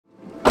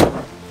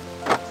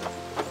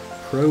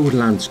Pro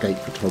landscape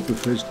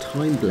photographers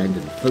time blend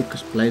and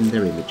focus blend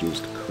their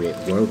images to create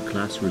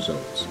world-class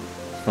results.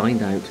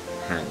 Find out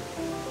how.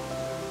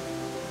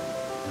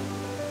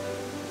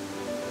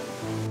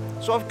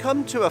 So I've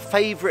come to a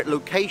favourite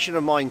location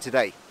of mine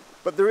today,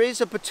 but there is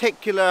a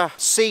particular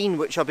scene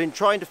which I've been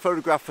trying to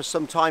photograph for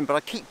some time, but I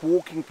keep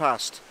walking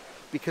past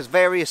because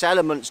various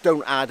elements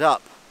don't add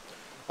up.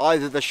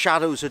 Either the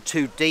shadows are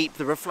too deep,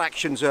 the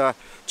reflections are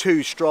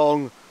too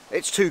strong,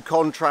 it's too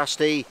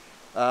contrasty,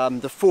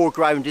 the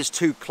foreground is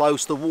too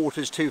close, the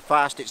water's too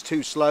fast, it's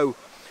too slow,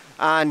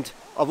 and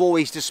I've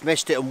always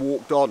dismissed it and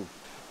walked on.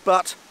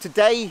 But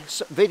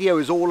today's video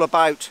is all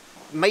about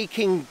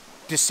making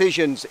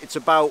decisions. It's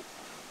about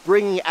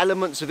bringing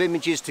elements of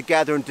images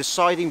together and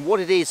deciding what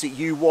it is that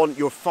you want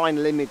your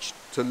final image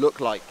to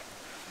look like.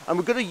 And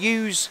we're going to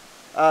use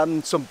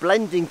some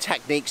blending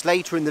techniques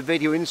later in the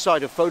video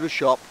inside of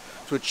Photoshop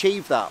to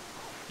achieve that.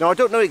 Now, I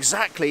don't know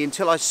exactly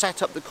until I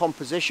set up the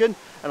composition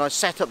and I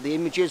set up the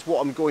images what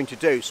I'm going to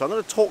do. So I'm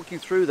going to talk you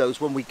through those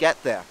when we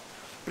get there.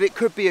 But it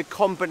could be a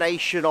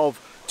combination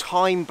of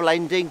time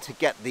blending to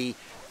get the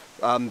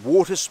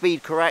water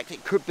speed correct.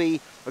 It could be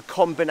a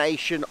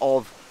combination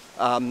of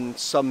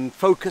some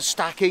focus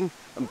stacking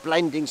and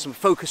blending some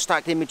focus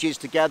stacked images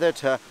together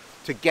to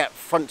get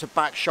front to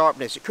back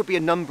sharpness. It could be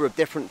a number of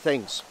different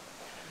things.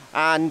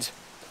 And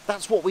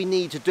that's what we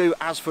need to do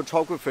as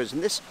photographers,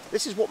 and this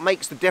is what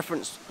makes the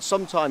difference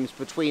sometimes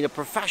between a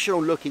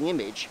professional looking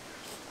image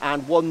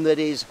and one that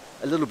is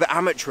a little bit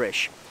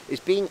amateurish, is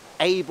being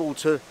able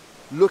to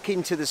look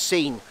into the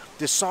scene,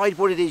 decide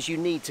what it is you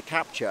need to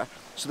capture,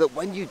 so that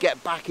when you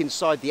get back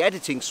inside the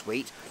editing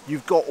suite,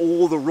 you've got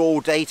all the raw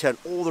data and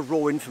all the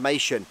raw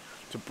information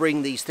to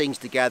bring these things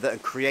together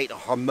and create a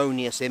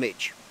harmonious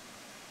image.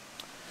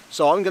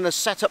 So I'm going to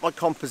set up my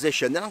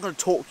composition, then I'm going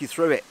to talk you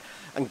through it.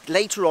 And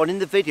later on in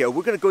the video,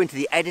 we're going to go into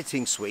the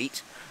editing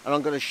suite and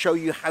I'm going to show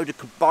you how to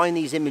combine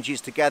these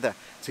images together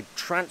to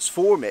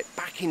transform it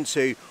back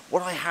into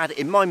what I had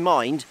in my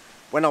mind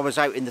when I was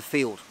out in the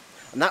field.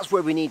 And that's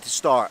where we need to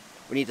start.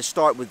 We need to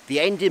start with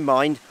the end in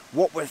mind,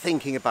 what we're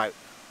thinking about.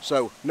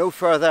 So no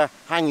further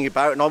hanging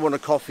about, and I want a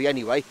coffee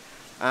anyway,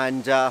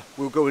 and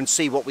we'll go and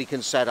see what we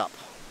can set up.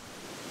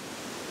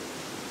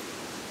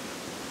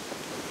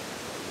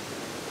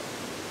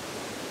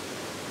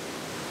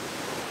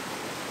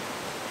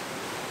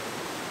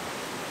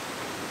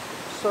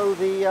 So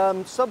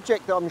the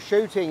subject that I'm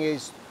shooting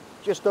is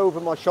just over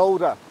my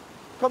shoulder.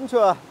 Come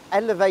to an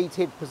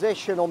elevated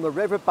position on the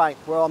riverbank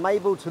where I'm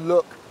able to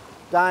look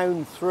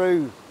down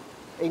through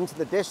into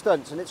the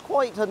distance, and it's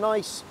quite a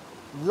nice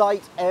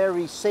light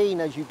airy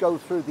scene as you go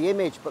through the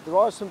image, but there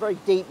are some very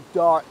deep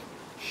dark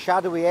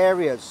shadowy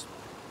areas.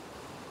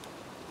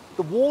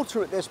 The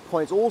water at this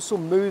point is also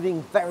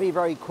moving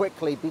very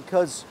quickly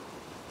because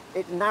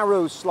it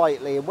narrows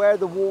slightly, and where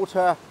the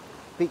water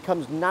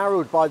becomes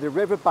narrowed by the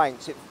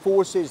riverbanks, it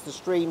forces the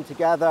stream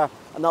together,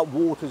 and that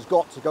water's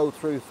got to go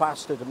through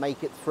faster to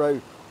make it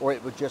through, or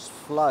it would just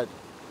flood.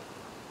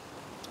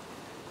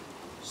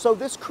 So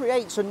this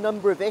creates a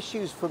number of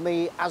issues for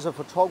me as a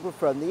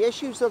photographer, and the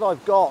issues that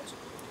I've got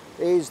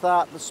is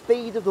that the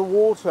speed of the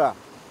water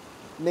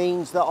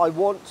means that I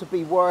want to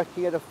be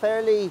working at a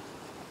fairly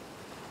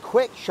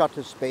quick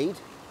shutter speed,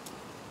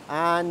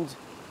 and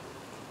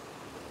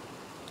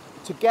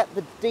to get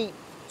the deep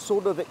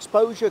sort of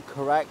exposure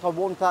correct, I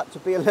want that to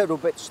be a little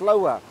bit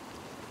slower.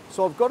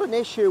 So I've got an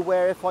issue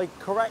where if I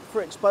correct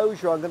for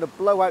exposure, I'm going to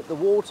blow out the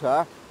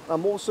water.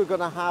 I'm also going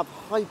to have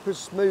hyper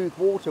smooth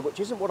water, which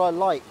isn't what I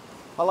like.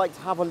 I like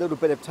to have a little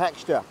bit of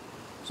texture.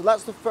 So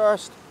that's the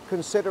first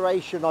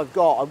consideration I've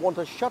got. I want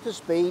a shutter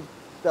speed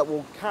that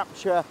will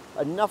capture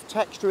enough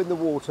texture in the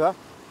water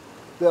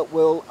that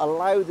will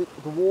allow the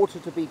water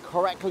to be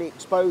correctly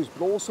exposed,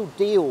 but also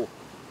deal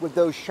with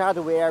those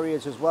shadowy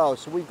areas as well.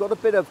 So we've got a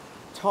bit of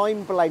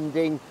time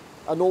blending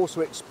and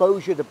also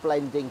exposure to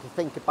blending to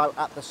think about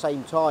at the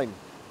same time.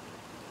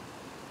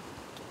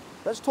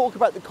 Let's talk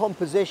about the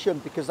composition,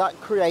 because that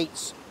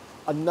creates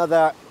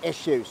another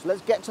issue. So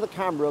let's get to the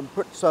camera and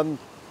put some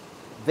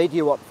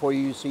video up for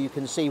you so you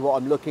can see what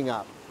I'm looking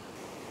at.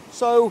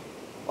 So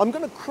I'm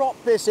going to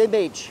crop this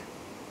image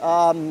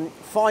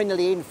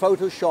finally in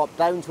Photoshop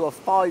down to a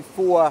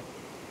 5:4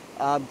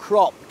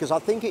 crop, because I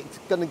think it's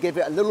going to give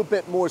it a little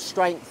bit more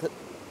strength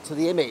to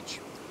the image.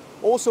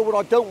 Also, what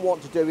I don't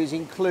want to do is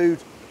include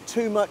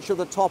too much of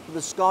the top of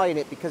the sky in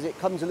it, because it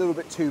comes a little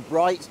bit too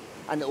bright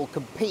and it will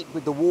compete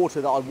with the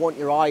water that I want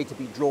your eye to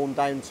be drawn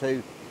down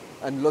to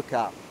and look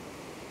at.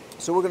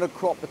 So we're going to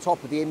crop the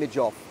top of the image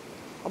off.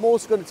 I'm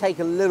also going to take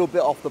a little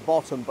bit off the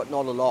bottom, but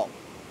not a lot.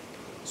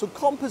 So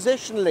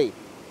compositionally,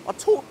 I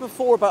talked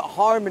before about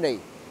harmony,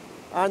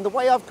 and the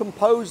way I've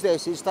composed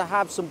this is to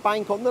have some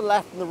bank on the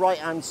left and the right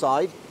hand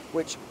side,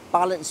 which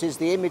balances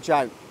the image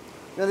out.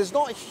 Now, there's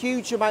not a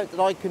huge amount that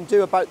I can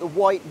do about the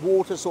white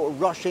water sort of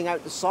rushing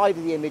out the side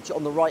of the image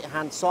on the right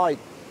hand side,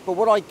 but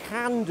what I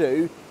can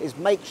do is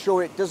make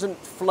sure it doesn't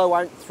flow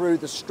out through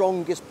the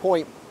strongest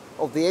point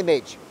of the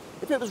image.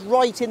 If it was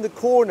right in the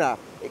corner,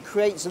 it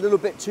creates a little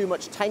bit too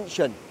much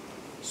tension.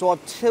 So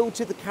I've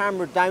tilted the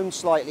camera down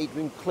slightly to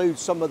include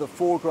some of the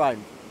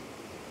foreground.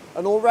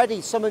 And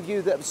already some of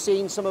you that have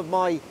seen some of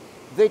my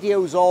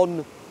videos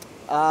on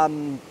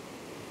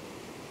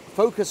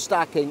focus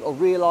stacking will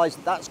realise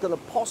that that's going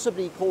to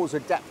possibly cause a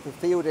depth of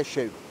field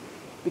issue,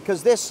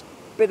 because this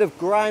bit of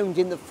ground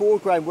in the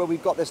foreground where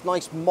we've got this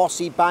nice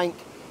mossy bank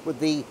with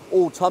the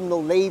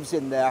autumnal leaves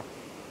in there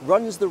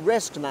runs the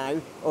risk now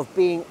of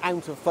being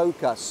out of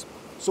focus.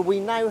 So we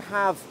now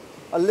have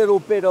a little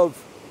bit of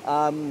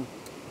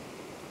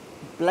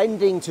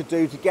blending to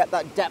do to get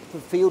that depth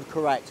of field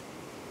correct.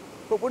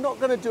 But we're not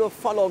going to do a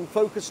full-on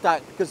focus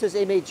stack because this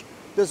image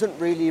doesn't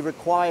really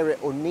require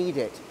it or need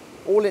it.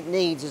 All it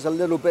needs is a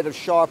little bit of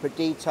sharper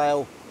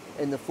detail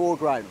in the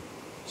foreground.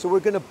 So we're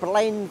going to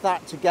blend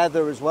that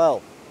together as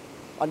well.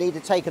 I need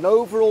to take an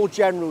overall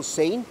general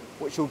scene,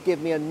 which will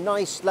give me a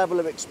nice level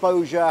of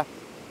exposure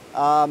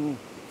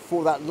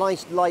for that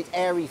nice light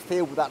airy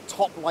feel with that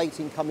top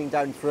lighting coming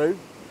down through.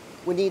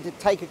 We need to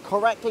take a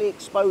correctly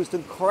exposed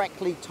and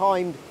correctly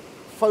timed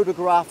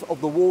photograph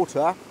of the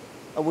water,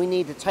 and we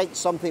need to take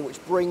something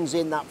which brings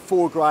in that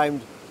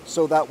foreground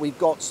so that we've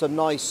got some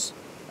nice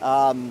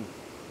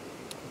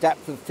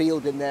depth of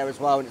field in there as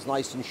well, and it's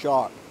nice and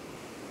sharp.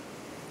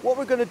 What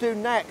we're going to do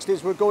next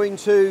is we're going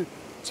to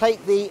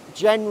take the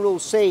general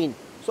scene.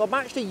 So I'm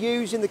actually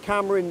using the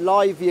camera in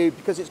live view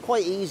because it's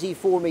quite easy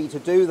for me to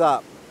do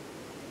that.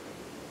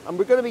 And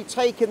we're going to be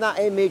taking that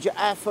image at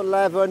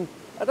f11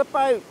 at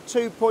about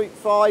 2.5,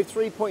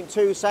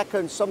 3.2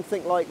 seconds,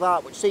 something like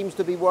that, which seems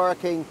to be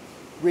working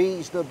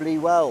reasonably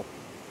well.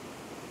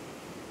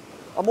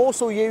 I'm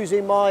also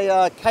using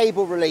my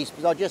cable release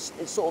because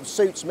it sort of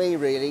suits me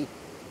really.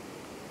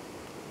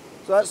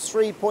 So that's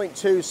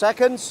 3.2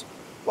 seconds.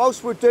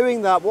 Whilst we're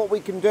doing that, what we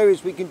can do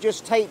is we can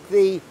just take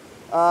the,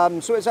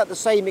 so it's at the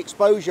same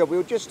exposure,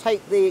 we'll just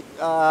take the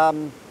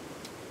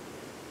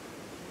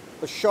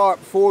sharp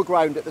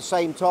foreground at the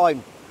same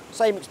time,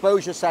 same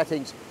exposure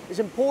settings. It's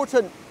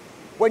important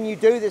when you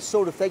do this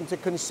sort of thing to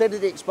consider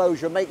the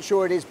exposure, make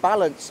sure it is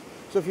balanced.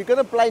 So if you're going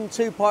to blend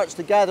two parts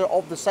together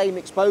of the same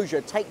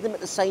exposure, take them at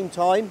the same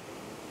time.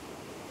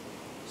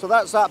 So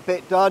that's that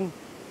bit done.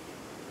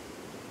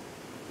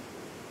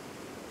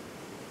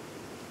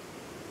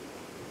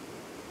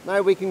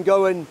 Now we can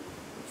go and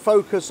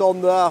focus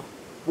on the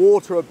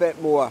water a bit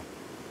more.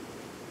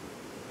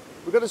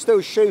 We're going to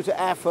still shoot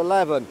at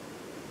f11,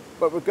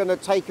 but we're going to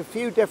take a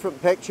few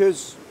different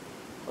pictures.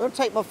 I'm going to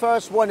take my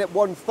first one at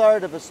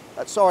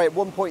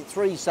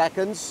 1.3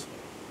 seconds.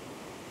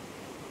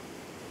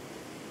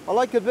 I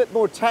like a bit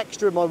more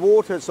texture in my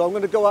water, so I'm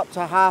going to go up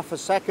to half a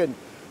second.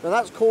 Now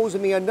that's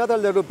causing me another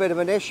little bit of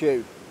an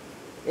issue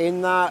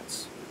in that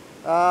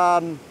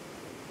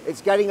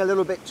it's getting a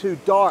little bit too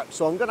dark,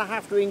 so I'm going to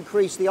have to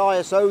increase the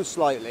ISO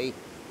slightly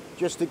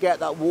just to get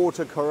that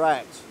water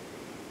correct.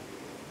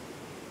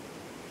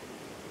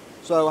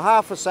 So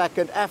half a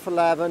second,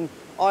 f11,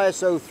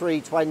 ISO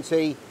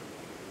 320,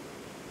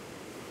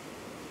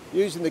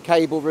 using the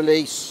cable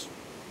release.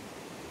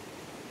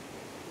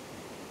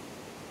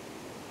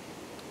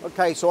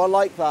 Okay, so I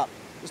like that.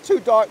 It's too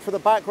dark for the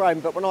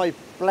background, but when I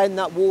blend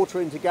that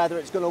water in together,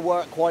 it's going to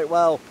work quite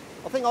well.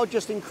 I think I'll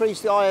just increase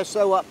the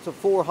ISO up to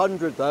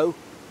 400 though.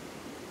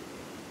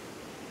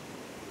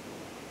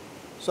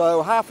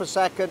 So half a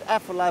second,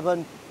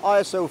 f11,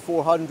 ISO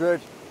 400.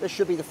 This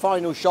should be the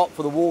final shot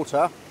for the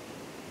water.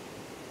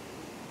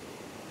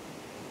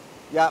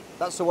 Yeah,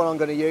 that's the one I'm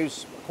going to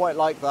use. I quite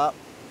like that.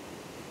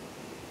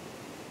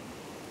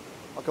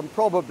 I can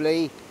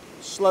probably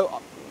slow...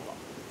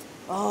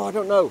 Oh, I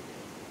don't know.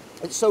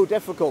 It's so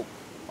difficult.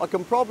 I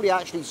can probably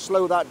actually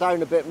slow that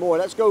down a bit more.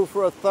 Let's go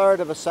for 1/3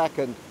 of a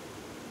second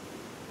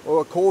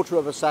or 1/4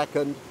 of a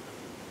second.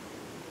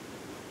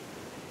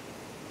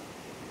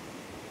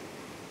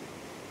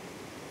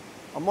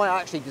 I might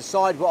actually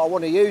decide what I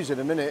want to use in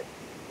a minute.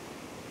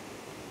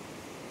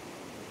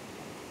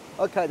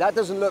 Okay, that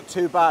doesn't look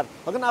too bad.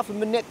 I'm going to have to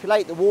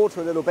manipulate the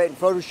water a little bit in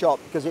Photoshop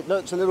because it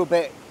looks a little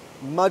bit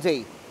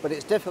muddy, but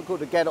it's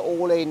difficult to get it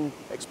all in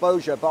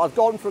exposure. But I've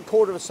gone for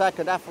 1/4 of a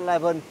second,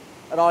 f11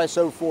 at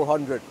ISO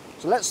 400.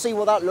 So let's see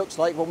what that looks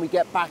like when we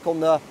get back on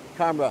the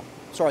camera,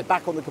 sorry,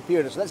 back on the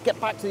computer. So let's get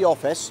back to the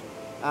office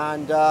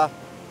and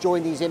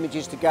join these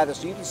images together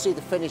so you can see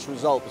the finished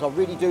result, because I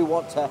really do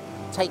want to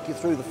take you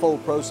through the full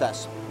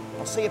process.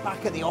 I'll see you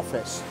back at the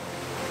office.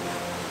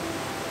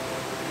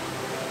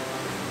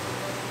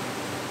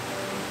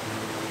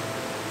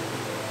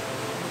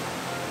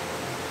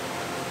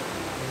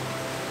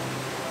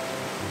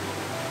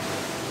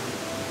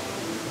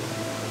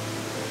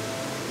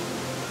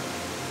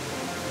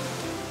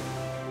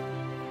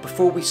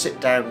 Before we sit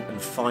down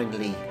and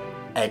finally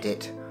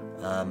edit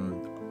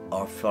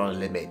our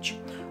final image,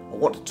 I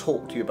want to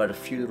talk to you about a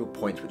few little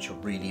points which are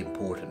really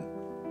important.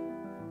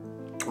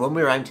 When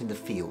we were out in the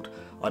field,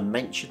 I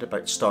mentioned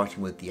about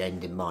starting with the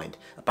end in mind,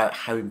 about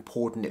how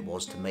important it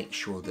was to make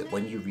sure that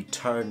when you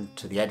return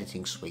to the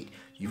editing suite,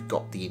 you've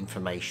got the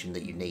information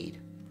that you need.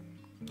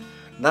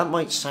 That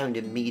might sound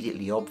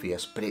immediately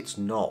obvious, but it's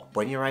not.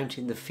 When you're out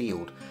in the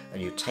field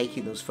and you're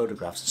taking those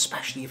photographs,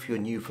 especially if you're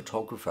a new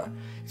photographer,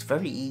 it's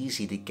very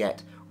easy to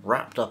get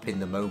wrapped up in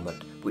the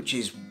moment, which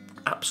is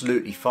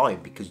absolutely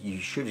fine because you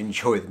should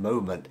enjoy the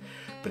moment,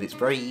 but it's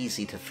very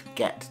easy to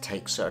forget to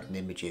take certain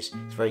images.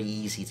 It's very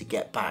easy to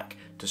get back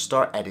to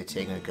start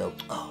editing and go,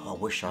 oh,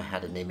 I wish I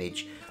had an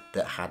image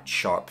that had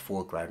sharp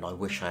foreground. I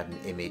wish I had an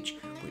image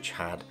which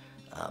had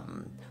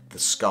the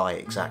sky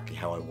exactly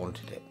how I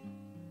wanted it.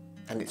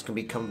 And it's going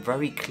to become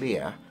very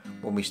clear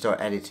when we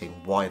start editing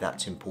why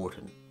that's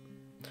important.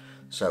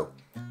 So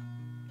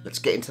let's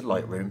get into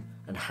Lightroom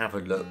and have a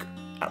look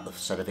at the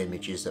set of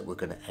images that we're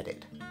going to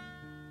edit.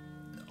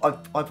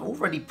 I've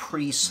already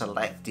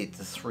pre-selected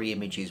the 3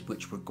 images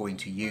which we're going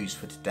to use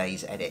for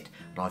today's edit,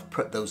 and I've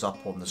put those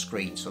up on the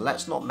screen. So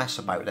let's not mess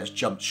about, let's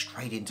jump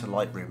straight into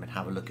Lightroom and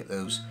have a look at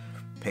those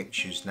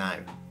pictures now.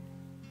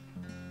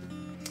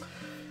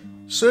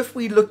 So if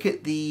we look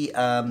at the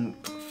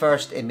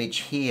first image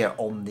here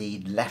on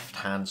the left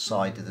hand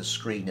side of the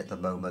screen at the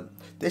moment,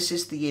 this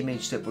is the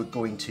image that we're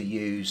going to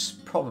use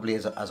probably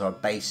as our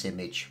base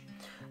image.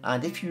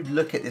 And if you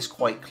look at this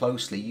quite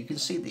closely, you can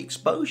see the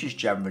exposure is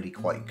generally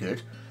quite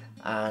good,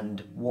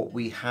 and what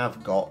we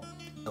have got,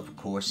 of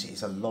course,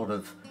 is a lot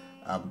of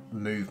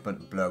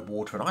movement, blurred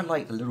water, and I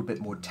like a little bit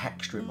more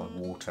texture in my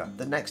water.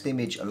 The next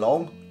image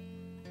along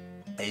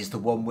is the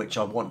one which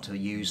I want to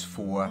use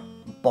for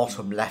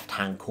bottom left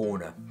hand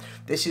corner.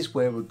 This is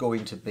where we're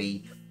going to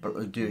be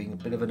doing a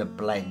bit of a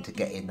blend to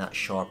get in that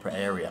sharper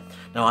area.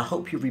 Now I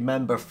hope you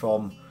remember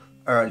from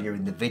earlier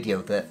in the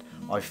video that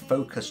I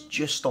focused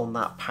just on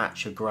that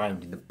patch of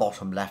ground in the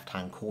bottom left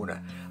hand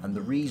corner, and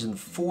the reason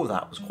for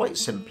that was quite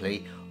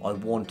simply I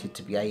wanted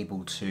to be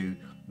able to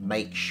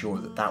make sure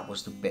that that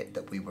was the bit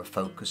that we were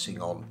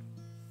focusing on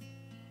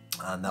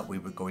and that we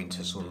were going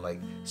to sort of like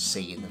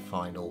see in the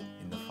final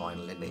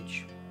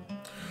image.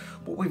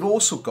 What we've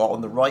also got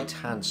on the right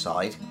hand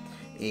side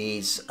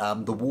is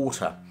the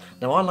water.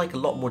 Now I like a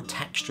lot more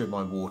texture in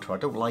my water. I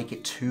don't like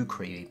it too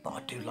creamy, but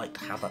I do like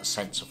to have that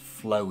sense of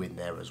flow in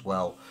there as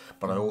well.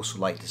 But I also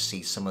like to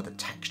see some of the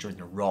texture in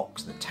the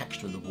rocks and the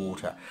texture in the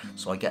water,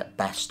 so I get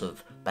best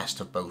of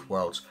both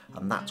worlds,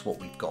 and that's what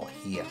we've got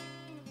here.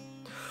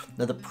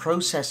 Now the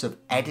process of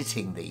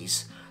editing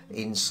these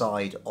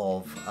inside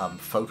of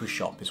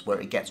Photoshop is where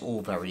it gets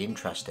all very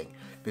interesting,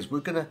 because we're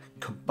going to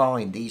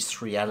combine these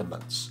 3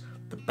 elements: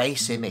 the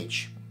base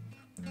image,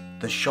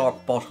 the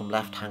sharp bottom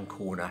left hand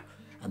corner,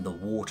 and the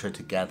water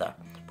together.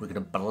 We're going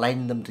to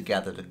blend them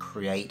together to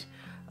create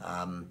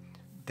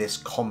this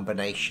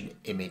combination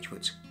image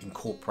which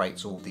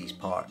incorporates all these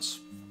parts.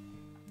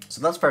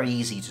 So that's very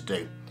easy to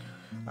do.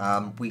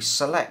 We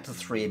select the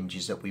 3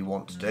 images that we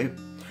want to do,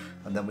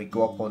 and then we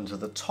go up onto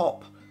the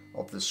top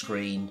of the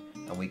screen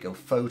and we go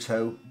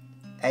Photo,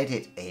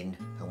 Edit in,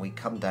 and we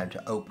come down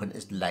to Open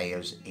as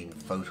Layers in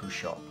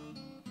Photoshop.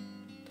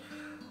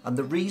 And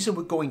the reason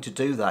we're going to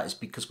do that is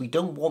because we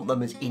don't want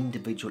them as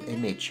individual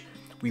image.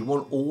 We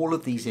want all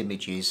of these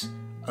images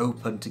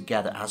open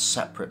together as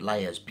separate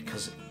layers,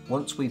 because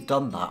once we've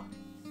done that,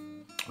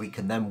 we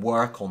can then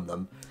work on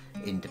them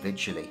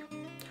individually.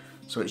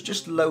 So it's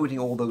just loading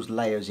all those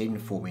layers in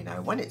for me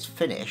now. When it's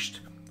finished,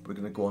 we're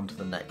going to go on to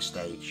the next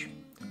stage.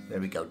 There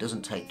we go. It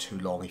doesn't take too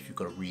long if you've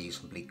got a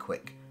reasonably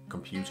quick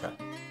computer.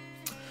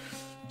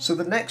 So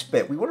the next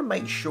bit, we want to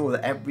make sure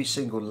that every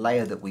single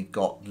layer that we've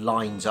got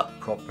lines up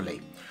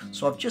properly.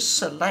 So I've just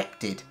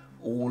selected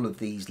all of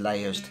these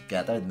layers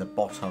together in the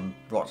bottom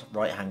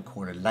right hand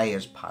corner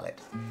layers palette,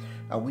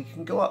 and we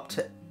can go up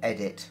to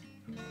Edit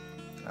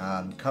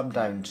and come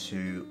down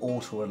to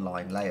Auto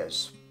Align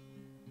Layers,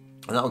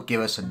 and that will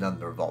give us a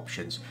number of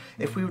options.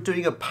 If we were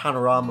doing a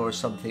panorama or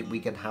something,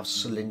 we can have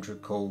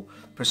cylindrical,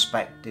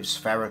 perspective,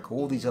 spherical,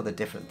 all these other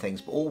different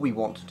things, but all we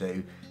want to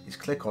do is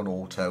click on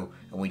Auto,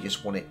 and we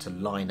just want it to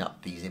line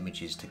up these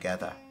images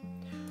together.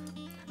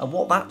 And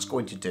what that's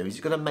going to do is it's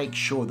going to make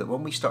sure that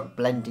when we start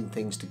blending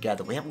things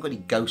together, we haven't got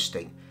any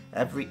ghosting.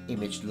 Every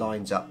image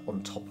lines up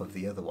on top of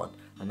the other one,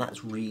 and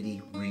that's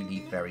really,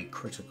 really very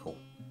critical.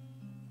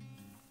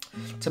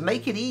 To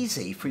make it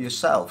easy for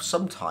yourself,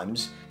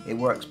 sometimes it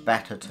works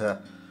better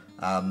to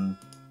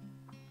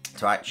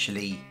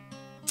actually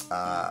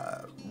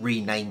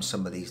rename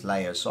some of these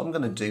layers. So I'm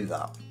going to do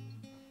that.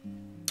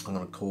 I'm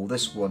going to call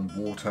this one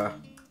Water.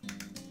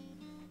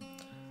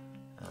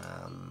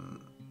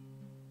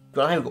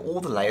 But I've got all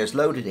the layers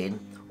loaded in,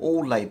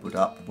 all labelled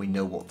up, we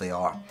know what they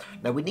are.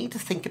 Now we need to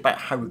think about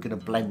how we're going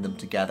to blend them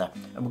together,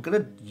 and we're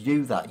going to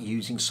do that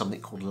using something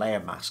called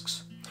layer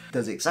masks. It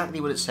does exactly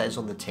what it says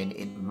on the tin,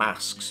 it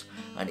masks,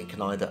 and it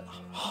can either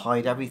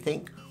hide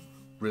everything,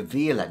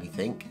 reveal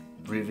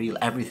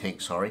everything,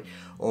 sorry,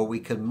 or we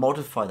can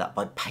modify that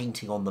by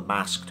painting on the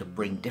mask to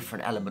bring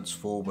different elements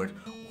forward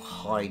or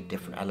hide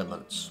different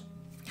elements.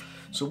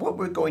 So what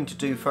we're going to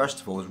do first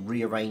of all is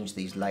rearrange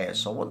these layers.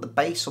 So I want the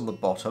base on the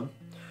bottom,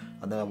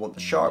 and then I want the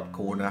sharp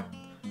corner,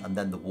 and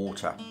then the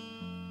water.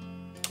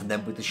 And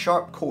then with the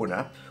sharp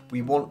corner,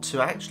 we want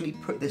to actually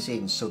put this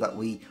in so that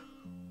we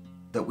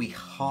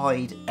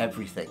hide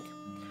everything.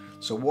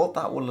 So what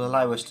that will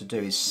allow us to do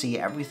is see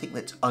everything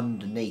that's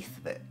underneath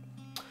of it.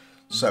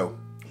 So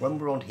when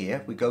we're on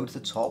here, we go to the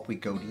top, we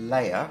go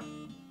Layer,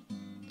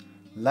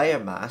 Layer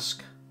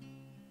Mask,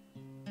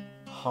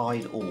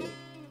 Hide All.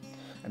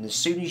 And as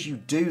soon as you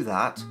do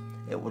that,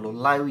 it will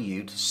allow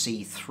you to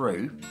see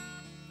through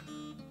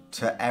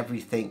to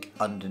everything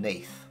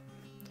underneath.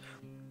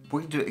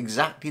 We can do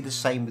exactly the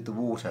same with the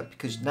water,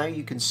 because now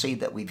you can see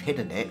that we've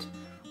hidden it,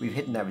 we've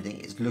hidden everything,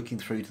 it's looking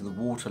through to the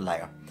water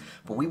layer.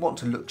 But we want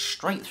to look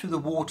straight through the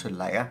water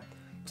layer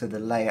to the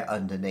layer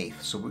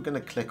underneath. So we're going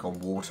to click on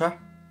Water,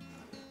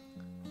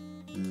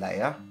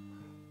 Layer,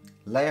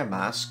 Layer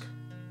Mask,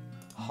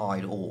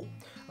 Hide All.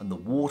 And the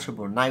water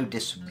will now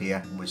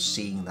disappear and we're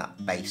seeing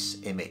that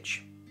base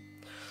image.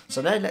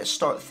 So now let's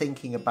start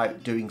thinking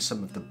about doing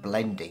some of the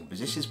blending, because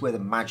this is where the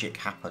magic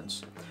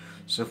happens.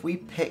 So if we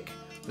pick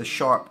the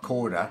sharp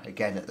corner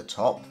again at the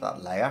top,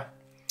 that layer,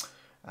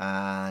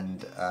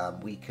 and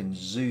we can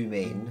zoom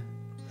in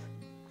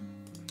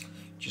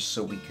just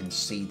so we can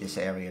see this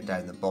area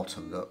down the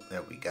bottom. Look,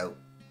 there we go,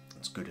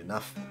 that's good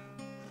enough.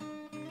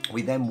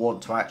 We then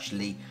want to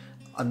actually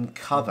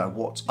uncover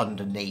what's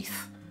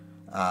underneath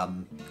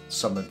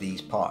some of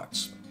these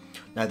parts.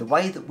 Now the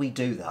way that we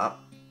do that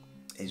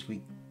is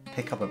we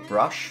pick up a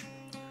brush.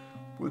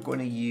 We're going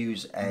to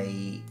use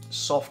a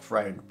soft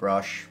round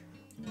brush,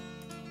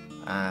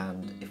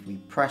 and if we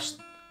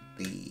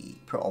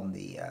put on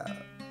the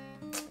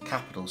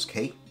capitals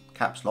key,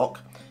 caps lock,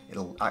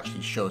 it'll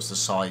actually show us the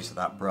size of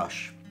that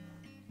brush.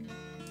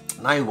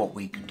 Now what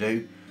we can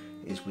do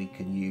is we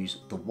can use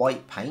the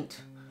white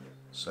paint.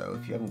 So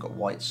if you haven't got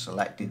white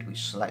selected, we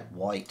select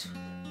white,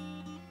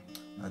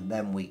 and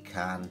then we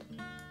can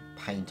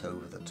paint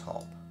over the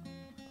top.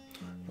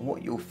 And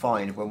what you'll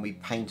find when we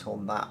paint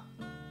on that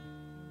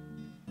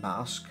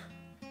mask,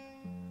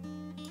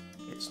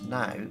 it's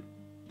now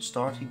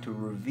starting to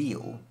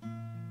reveal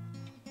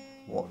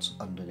what's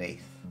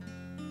underneath.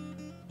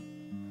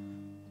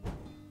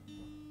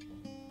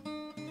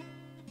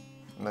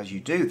 And as you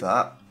do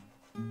that,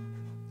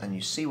 and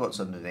you see what's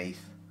underneath,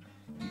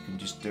 you can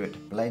just do it to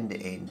blend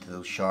it into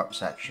those sharp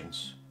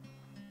sections.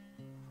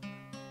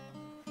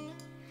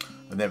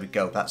 And there we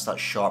go, that's that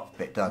sharp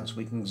bit done. So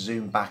we can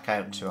zoom back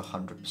out to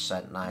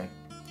 100% now,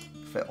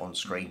 fit on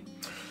screen.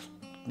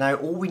 Now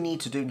all we need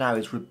to do now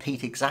is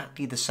repeat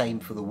exactly the same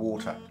for the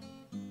water.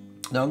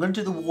 Now I'm going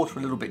to do the water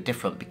a little bit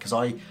different, because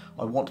I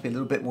want to be a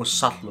little bit more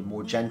subtle and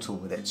more gentle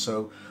with it.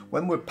 So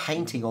when we're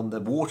painting on the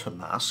water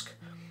mask,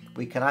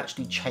 we can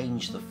actually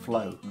change the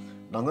flow.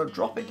 And I'm going to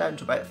drop it down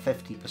to about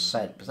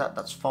 50%, because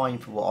that's fine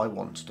for what I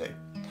want to do.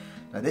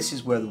 Now this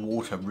is where the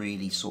water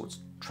really sort of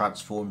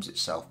transforms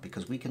itself,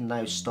 because we can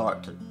now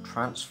start to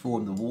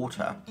transform the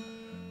water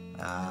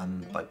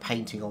by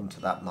painting onto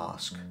that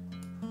mask.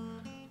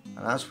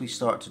 And as we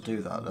start to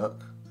do that,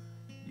 look,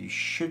 you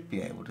should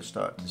be able to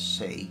start to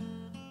see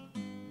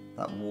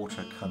that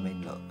water come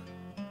in, look.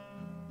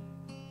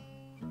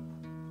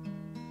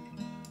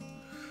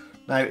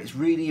 Now it's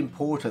really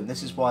important,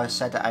 this is why I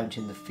said it out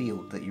in the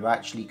field, that you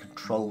actually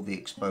control the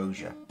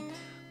exposure,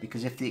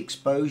 because if the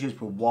exposures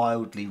were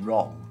wildly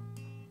wrong,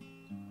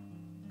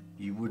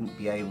 you wouldn't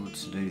be able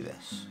to do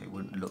this. It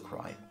wouldn't look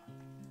right,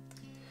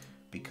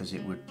 because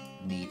it would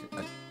need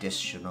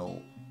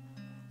additional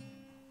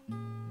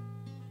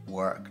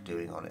work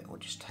doing on it. We'll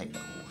just take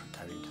that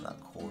water down into that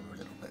corner a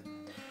little bit.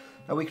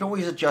 Now we can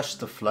always adjust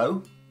the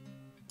flow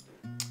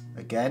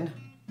again.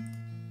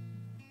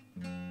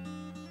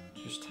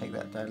 Just take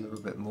that down a little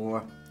bit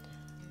more.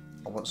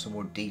 I want some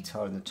more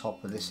detail in the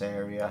top of this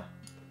area.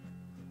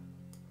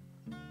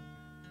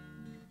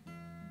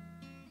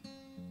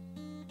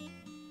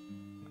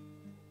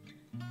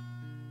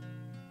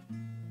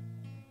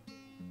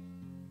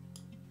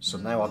 So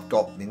now I've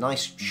got the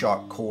nice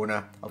sharp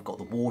corner, I've got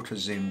the water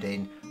zoomed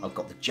in, I've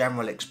got the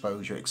general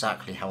exposure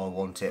exactly how I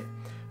want it,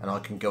 and I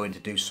can go in to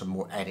do some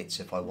more edits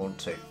if I want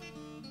to.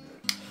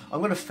 I'm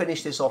going to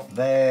finish this off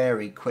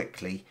very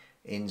quickly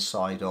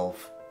inside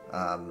of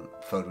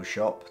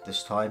Photoshop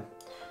this time.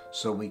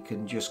 So we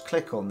can just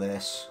click on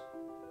this,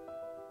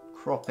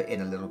 crop it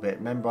in a little bit.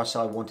 Remember I said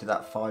I wanted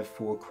that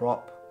 5:4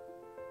 crop?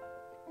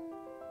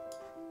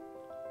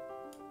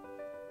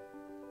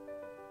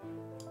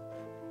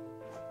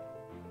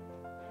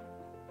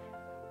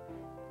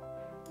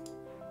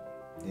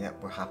 Yeah,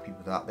 we're happy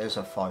with that. There's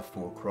a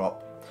 5:4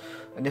 crop.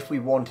 And if we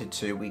wanted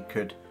to, we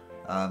could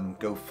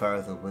go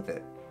further with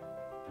it.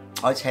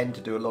 I tend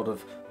to do a lot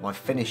of my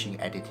finishing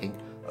editing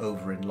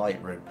over in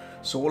Lightroom.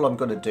 So all I'm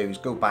going to do is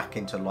go back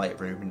into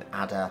Lightroom and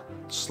add a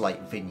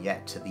slight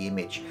vignette to the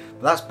image.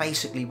 But that's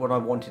basically what I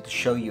wanted to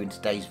show you in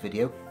today's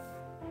video,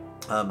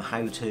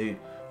 how to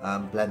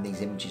blend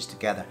these images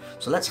together.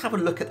 So let's have a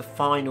look at the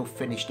final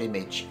finished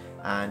image,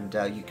 and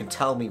you can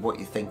tell me what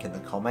you think in the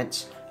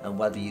comments and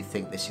whether you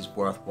think this is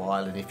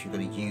worthwhile and if you're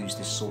going to use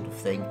this sort of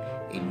thing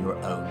in your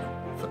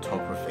own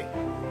photography.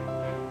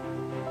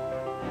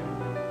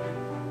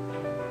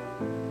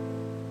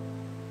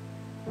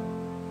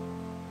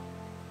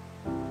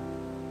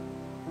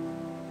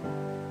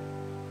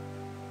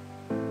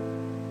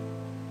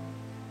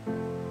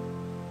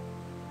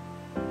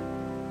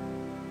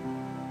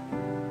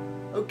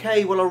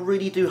 Okay, well I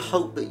really do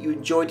hope that you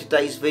enjoyed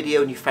today's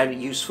video and you found it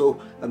useful,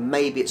 and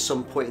maybe at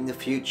some point in the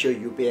future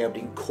you'll be able to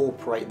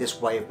incorporate this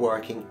way of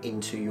working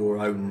into your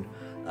own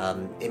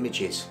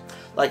images.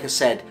 Like I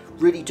said,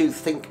 really do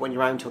think when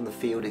you're out on the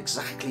field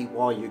exactly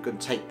why you're going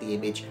to take the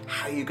image,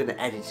 how you're going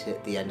to edit it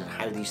at the end, and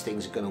how these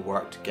things are going to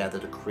work together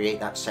to create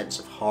that sense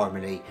of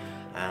harmony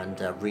and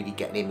really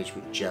get an image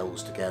which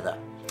gels together.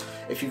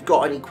 If you've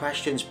got any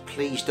questions,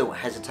 please don't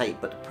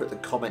hesitate but to put the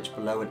comments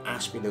below and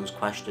ask me those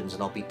questions,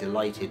 and I'll be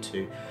delighted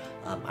to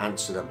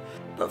answer them.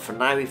 But for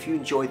now, if you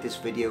enjoyed this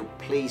video,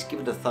 please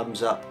give it a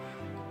thumbs up.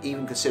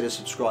 Even consider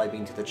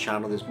subscribing to the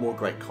channel. There's more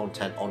great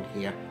content on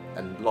here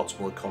and lots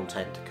more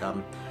content to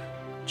come.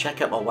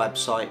 Check out my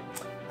website,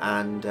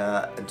 and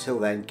until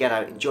then, get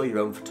out, enjoy your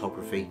own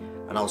photography,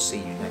 and I'll see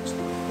you next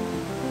time.